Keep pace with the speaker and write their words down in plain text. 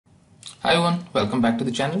Hi everyone, welcome back to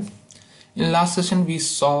the channel. In last session we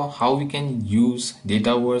saw how we can use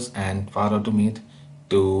Dataverse and Power Automate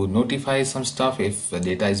to notify some stuff if the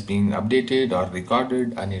data is being updated or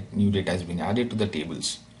recorded and new data is being added to the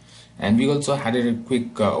tables. And we also had a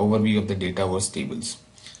quick overview of the Dataverse tables.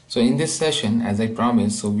 So in this session, as I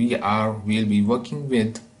promised, so we'll be working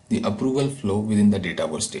with the approval flow within the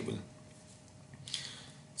Dataverse table.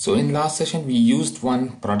 So in last session we used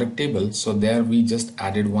one product table, so there we just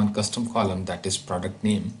added one custom column, that is product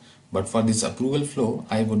name. But for this approval flow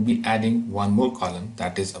I would be adding one more column,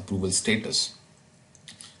 that is approval status.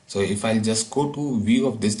 So if I'll just go to view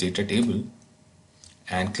of this data table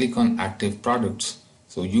and click on active products,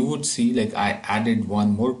 so you would see like I added one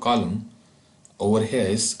more column. Over here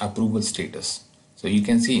is approval status. So you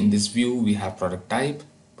can see in this view we have product type,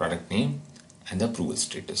 product name and the approval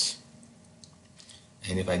status.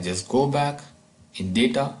 And if I just go back in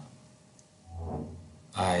data,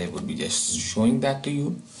 I would be just showing that to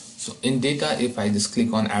you. So in data, if I just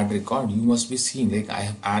click on add record, you must be seeing like I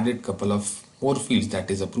have added couple of more fields, that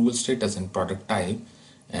is approval status and product type.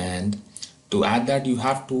 And to add that you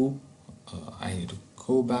have to, I need to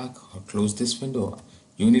go back or close this window.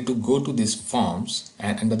 You need to go to this forms,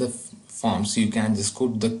 and under the forms you can just go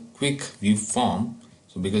to the quick view form.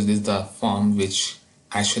 So because this is the form which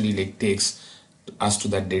actually like takes us to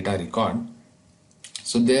that data record.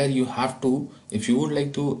 So there you have to, if you would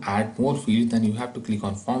like to add more fields, then you have to click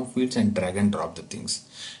on form fields and drag and drop the things.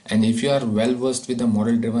 And if you are well versed with the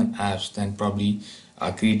model driven apps, then probably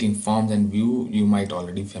creating forms and view you might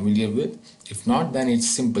already familiar with. If not, then it's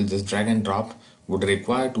simple, just drag and drop would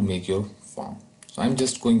require to make your form. So I'm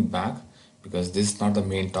just going back because this is not the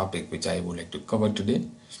main topic which I would like to cover today.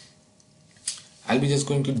 I'll be just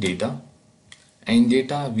going to data. And in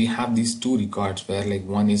data we have these two records where like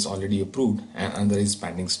one is already approved and another is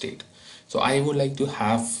pending state. So I would like to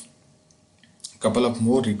have a couple of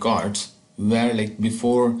more records where like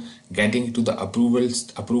before getting to the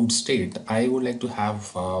approved state, I would like to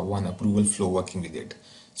have one approval flow working with it.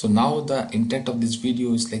 So now the intent of this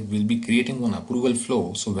video is like we'll be creating one approval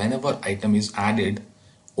flow. So whenever item is added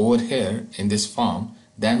over here in this form,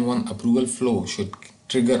 then one approval flow should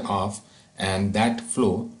trigger off, and that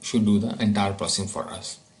flow should do the entire processing for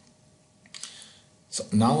us. So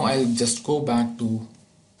now I'll just go back to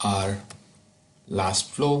our last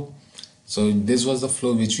flow. So this was the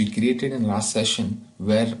flow which we created in last session,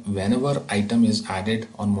 where whenever item is added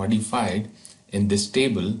or modified in this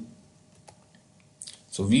table,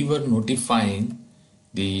 so we were notifying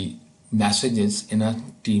the messages in a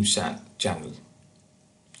Teams channel.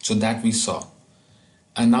 So that we saw.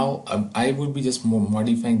 And now I would be just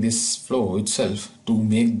modifying this flow itself to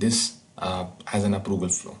make this as an approval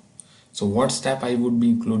flow. So what step I would be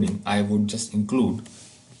including? I would just include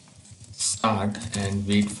start and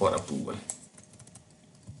wait for approval.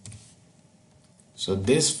 So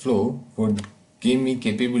this flow would give me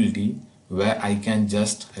capability where I can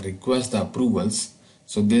just request the approvals.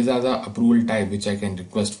 So these are the approval type which I can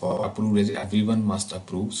request for. Approve, everyone must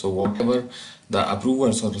approve. So whatever the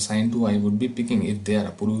approvers are assigned to, I would be picking. If they are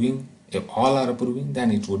approving, if all are approving,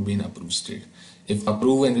 then it would be in approved state. If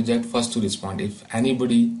approve and reject, first to respond. If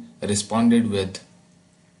anybody responded with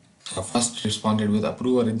first responded with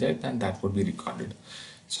approve or reject, then that would be recorded.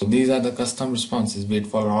 So these are the custom responses. Wait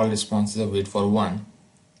for all responses or wait for one.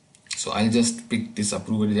 So I'll just pick this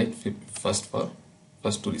approve or reject first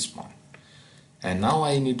to respond. And now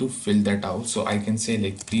I need to fill that out. So I can say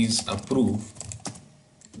like please approve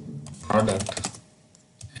product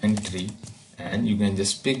entry, and you can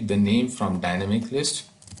just pick the name from dynamic list,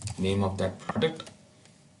 name of that product,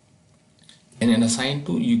 and in assign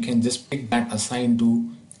to you can just pick that assign to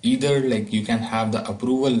either like you can have the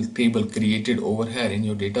approval table created over here in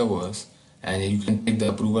your Dataverse, and you can pick the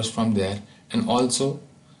approvers from there, and also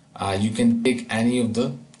you can pick any of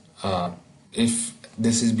the if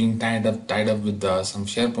this is being tied up with some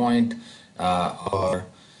SharePoint or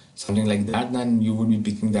something like that, then you would be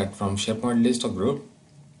picking that from SharePoint list or group.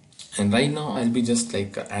 And right now I'll be just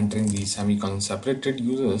like entering the semicolon separated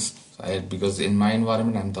users, because in my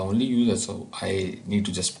environment I'm the only user, so I need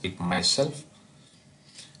to just pick myself.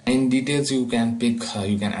 In details you can pick,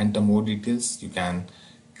 you can enter more details. You can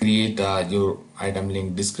create your item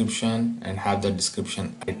link description and have the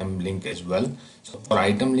description item link as well. So for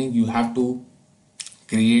item link you have to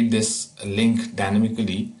create this link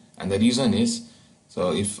dynamically, and the reason is,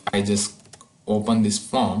 so if I just open this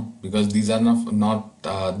form, because these are not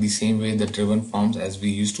the same way the driven forms as we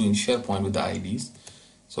used to in SharePoint with the IDs.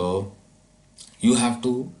 So you have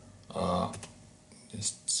to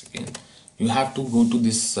just a second, you have to go to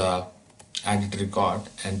this edit record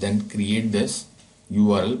and then create this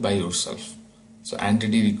URL by yourself. So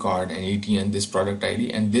entity record and ATN, this product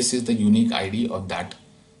ID, and this is the unique ID of that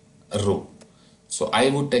row. So I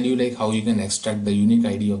would tell you like how you can extract the unique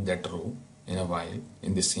ID of that row in a while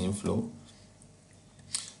in the same flow.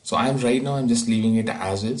 So I'm just leaving it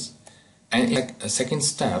as is, and in a second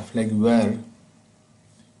step, like where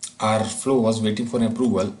our flow was waiting for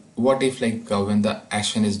approval, what if when the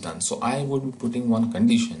action is done? So I would be putting one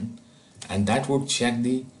condition, and that would check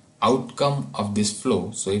the outcome of this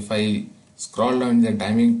flow. So if I scroll down the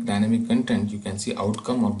dynamic content, you can see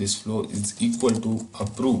outcome of this flow is equal to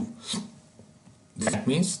approve. That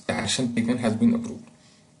means the action taken has been approved.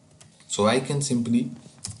 So I can simply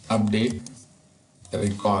update the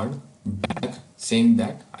record back saying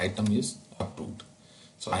that item is approved.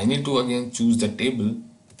 So I need to again choose the table.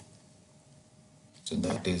 So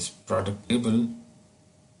that is product table.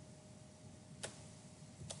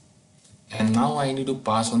 And now I need to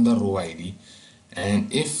pass on the row ID.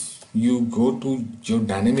 And if you go to your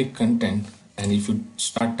dynamic content and if you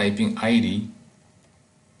start typing ID,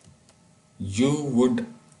 you would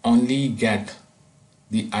only get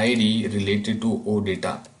the ID related to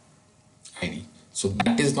OData ID. So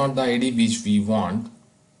that is not the ID which we want.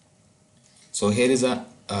 So here is a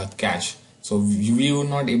catch. So we were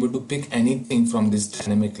not able to pick anything from this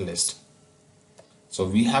dynamic list. So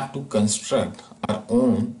we have to construct our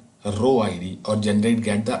own row ID or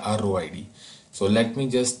get the row ID. So let me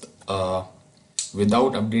just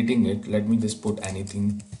without updating it, let me just put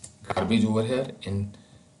anything garbage over here in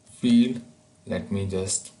field. Let me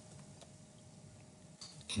just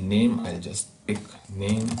in name, I'll just pick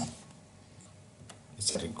name.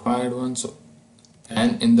 It's a required one. So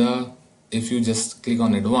and in the if you just click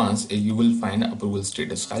on advanced, you will find approval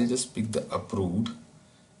status. I'll just pick the approved,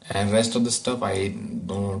 and rest of the stuff I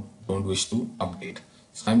don't wish to update.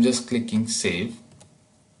 So I'm just clicking save,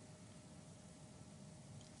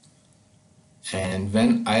 and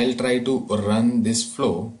when I'll try to run this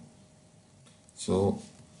flow, so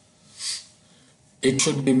it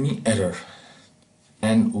should give me error.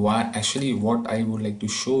 And what I would like to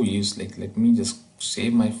show you is let me just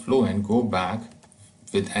save my flow and go back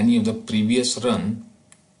with any of the previous run.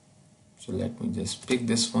 So let me just pick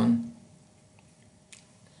this one,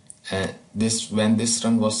 and when this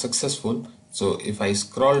run was successful. So if I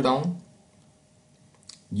scroll down,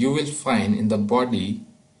 you will find in the body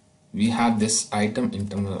we have this item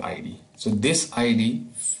internal ID. So this ID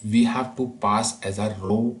we have to pass as a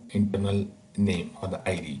row internal name or the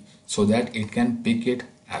ID, so that it can pick it,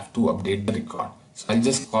 have to update the record. So I'll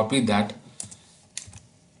just copy that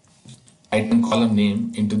item column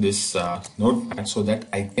name into this notepad so that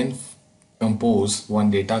I can compose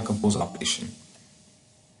one data compose operation.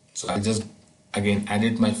 So I'll just again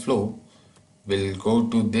edit my flow, will go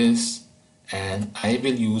to this, and I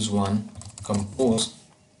will use one compose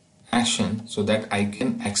action so that I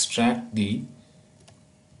can extract the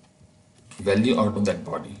value out of that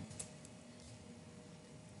body.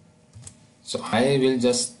 So I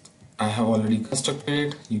have already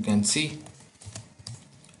constructed it. You can see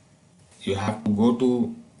you have to go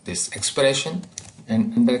to this expression,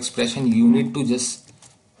 and under expression you need to just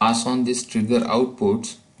pass on this trigger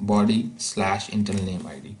outputs body / internal name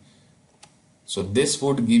ID. So this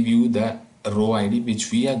would give you the row ID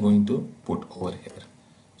which we are going to put over here.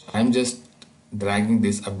 So I'm just dragging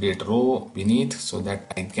this update row beneath so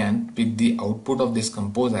that I can pick the output of this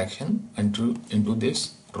compose action into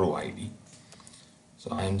this row ID.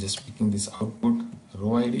 So I am just picking this output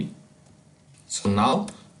row ID. So now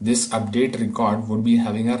this update record would be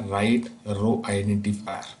having a right row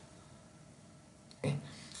identifier. Okay.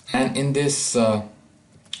 And in this I'll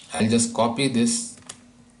just copy this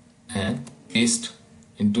and paste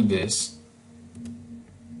into this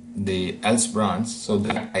the else branch, so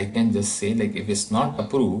that I can just say if it's not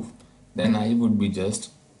approved, then I would be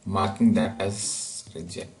just marking that as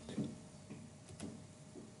rejected,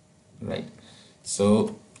 right?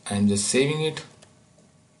 So I'm just saving it,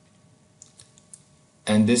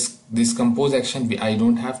 and this compose action I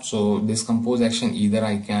don't have. So this compose action, either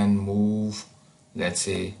I can move, let's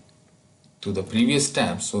say, to the previous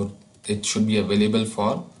tab, so it should be available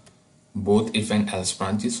for both if and else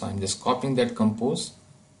branches. So I'm just copying that compose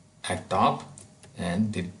at top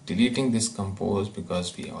and deleting this compose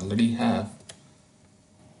because we already have.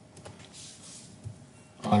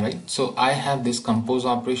 Alright, so I have this compose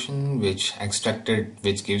operation which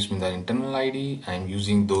gives me the internal ID. I'm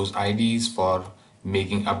using those IDs for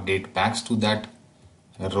making update backs to that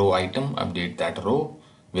row item, update that row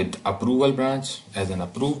with approval branch as an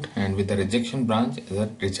approved and with the rejection branch as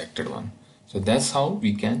a rejected one. So that's how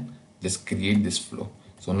we can just create this flow.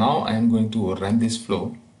 So now I am going to run this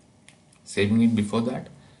flow, saving it before that,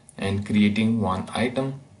 and creating one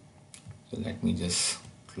item. So let me just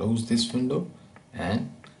close this window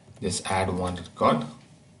and just add one record.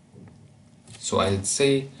 So I'll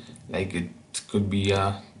say like it could be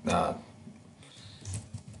a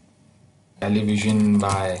television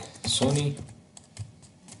by Sony,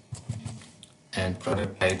 and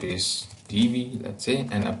product type is TV, let's say,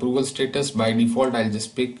 and approval status by default I'll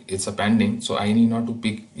just pick it's a pending, so I need not to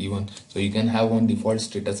pick even, so you can have one default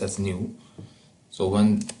status as new. So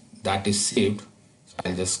when that is saved, so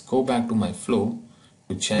I'll just go back to my flow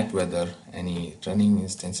to check whether any running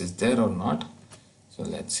instance is there or not. So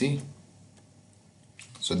let's see.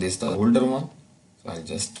 So this is the older one, so I'll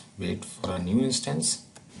just wait for a new instance.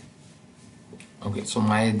 Okay, so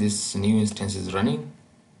this new instance is running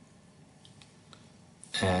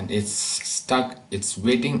and it's stuck, it's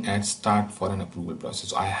waiting at start for an approval process.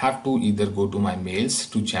 So I have to either go to my mails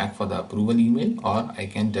to check for the approval email, or I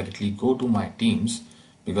can directly go to my Teams,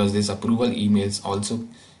 because this approval emails also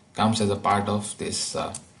comes as a part of this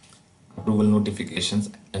approval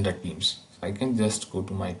notifications under Teams. So I can just go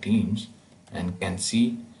to my Teams and can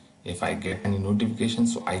see if I get any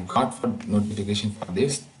notifications. So I got for notification for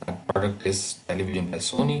this, that product is television by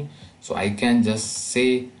Sony, so I can just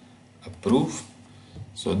say approve.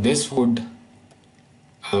 So this would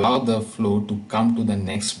allow the flow to come to the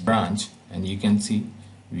next branch, and you can see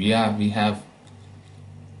we have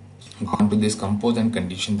gone to this compose and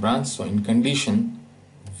condition branch. So in condition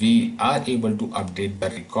we are able to update the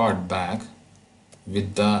record back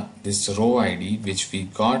with this row ID which we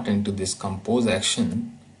got into this compose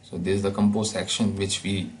action. So this is the compose action which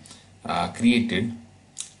we created,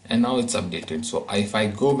 and now it's updated. So if I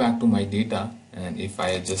go back to my data and if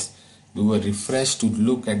I just do a refresh to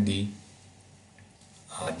look at the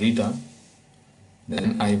data,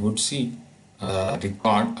 then I would see a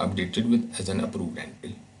record updated with as an approved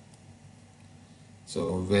entry.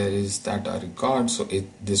 So where is that record? So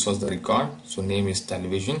this was the record. So name is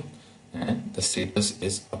television and the status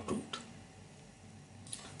is approved.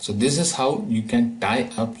 So this is how you can tie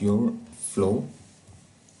up your flow,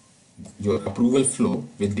 your approval flow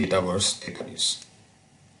with Dataverse database.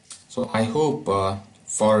 So I hope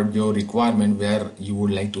for your requirement where you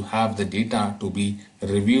would like to have the data to be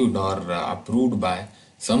reviewed or approved by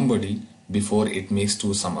somebody before it makes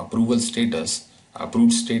to some approval status,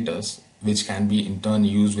 approved status, which can be in turn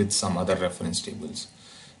used with some other reference tables.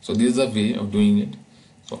 So this is a way of doing it.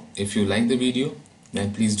 So if you like the video,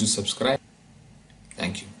 then please do subscribe.